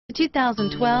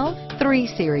2012 3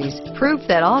 Series. Proof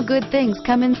that all good things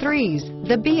come in threes.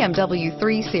 The BMW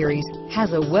 3 Series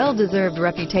has a well-deserved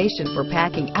reputation for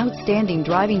packing outstanding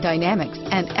driving dynamics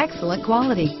and excellent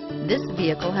quality. This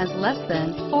vehicle has less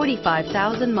than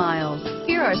 45,000 miles.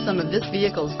 Here are some of this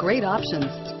vehicle's great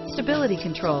options: stability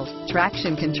control,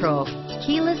 traction control,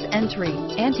 keyless entry,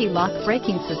 anti-lock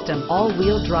braking system,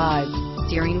 all-wheel drive,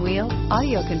 steering wheel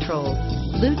audio controls,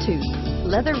 Bluetooth,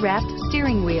 leather-wrapped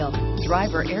steering wheel,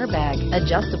 driver airbag,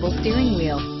 adjustable steering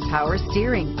wheel, power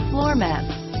steering, floor mats,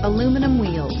 aluminum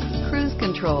wheels, cruise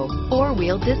control,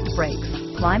 four-wheel disc brakes,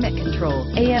 climate control,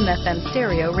 AM/FM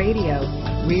stereo radio,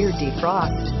 rear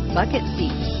defrost, bucket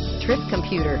seats, trip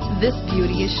computer. This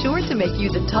beauty is sure to make you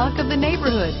the talk of the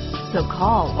neighborhood. So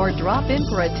call or drop in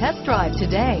for a test drive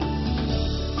today.